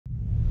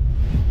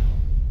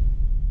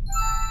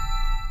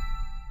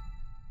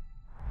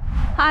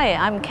Hi,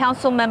 I'm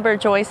Councilmember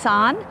Joyce,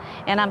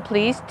 and I'm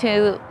pleased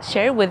to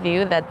share with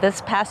you that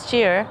this past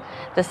year,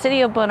 the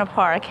City of Buena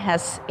Park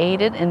has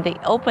aided in the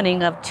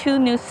opening of two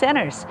new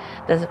centers,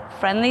 the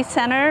Friendly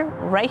Center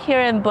right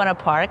here in Buena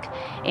Park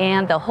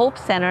and the Hope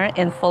Center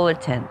in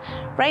Fullerton.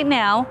 Right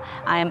now,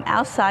 I am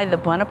outside the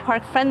Buena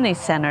Park Friendly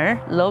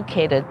Center,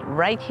 located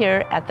right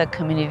here at the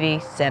Community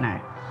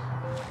Center.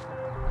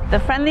 The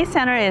Friendly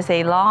Center is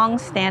a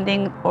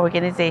long-standing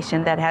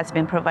organization that has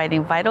been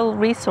providing vital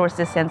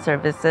resources and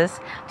services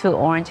to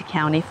Orange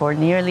County for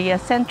nearly a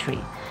century.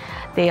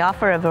 They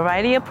offer a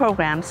variety of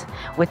programs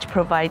which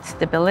provide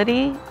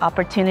stability,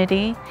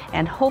 opportunity,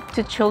 and hope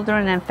to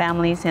children and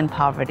families in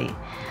poverty.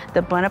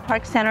 The Buena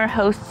Park Center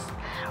hosts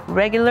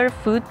regular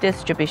food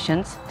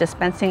distributions,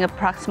 dispensing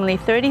approximately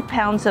 30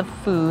 pounds of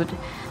food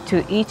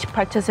to each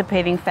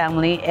participating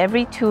family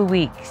every 2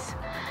 weeks.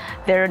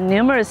 Their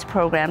numerous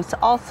programs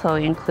also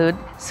include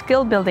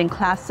skill-building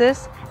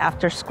classes,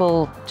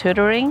 after-school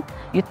tutoring,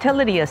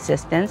 utility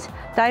assistance,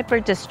 diaper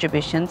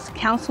distributions,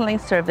 counseling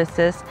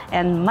services,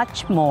 and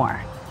much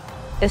more.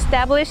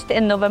 Established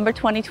in November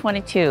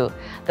 2022,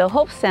 the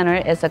Hope Center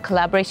is a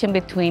collaboration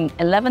between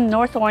 11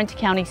 North Orange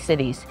County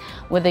cities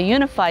with a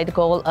unified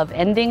goal of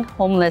ending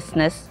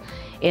homelessness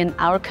in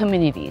our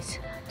communities.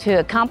 To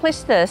accomplish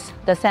this,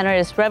 the center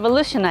is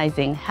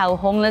revolutionizing how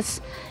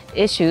homeless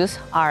issues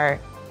are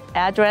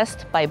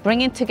addressed by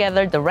bringing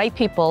together the right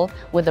people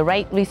with the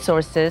right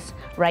resources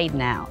right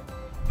now.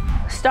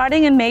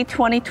 Starting in May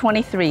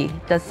 2023,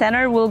 the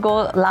center will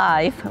go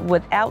live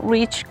with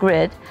Outreach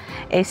Grid,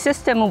 a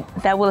system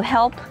that will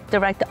help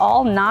direct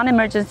all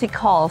non-emergency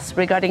calls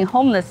regarding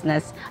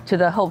homelessness to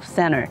the Hope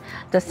Center.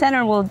 The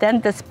center will then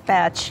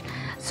dispatch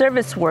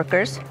service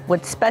workers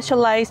with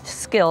specialized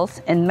skills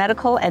in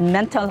medical and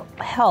mental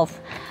health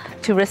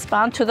to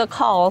respond to the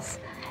calls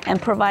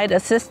and provide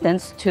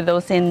assistance to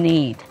those in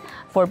need.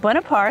 For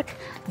Buena Park,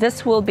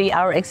 this will be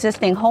our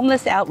existing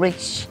homeless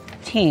outreach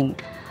team.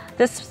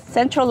 This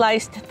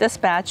centralized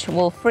dispatch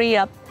will free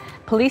up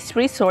police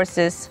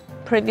resources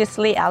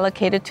previously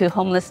allocated to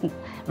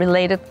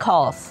homeless-related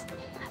calls.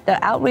 The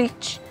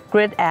Outreach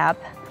Grid app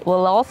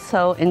will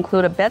also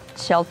include a bed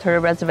shelter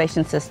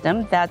reservation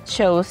system that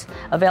shows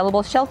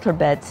available shelter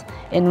beds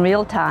in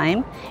real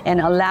time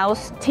and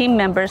allows team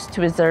members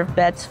to reserve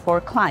beds for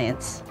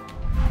clients.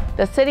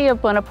 The City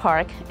of Buena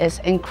Park is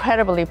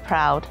incredibly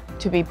proud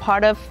to be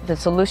part of the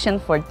solution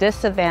for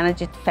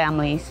disadvantaged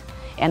families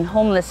and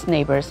homeless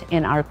neighbors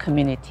in our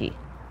community.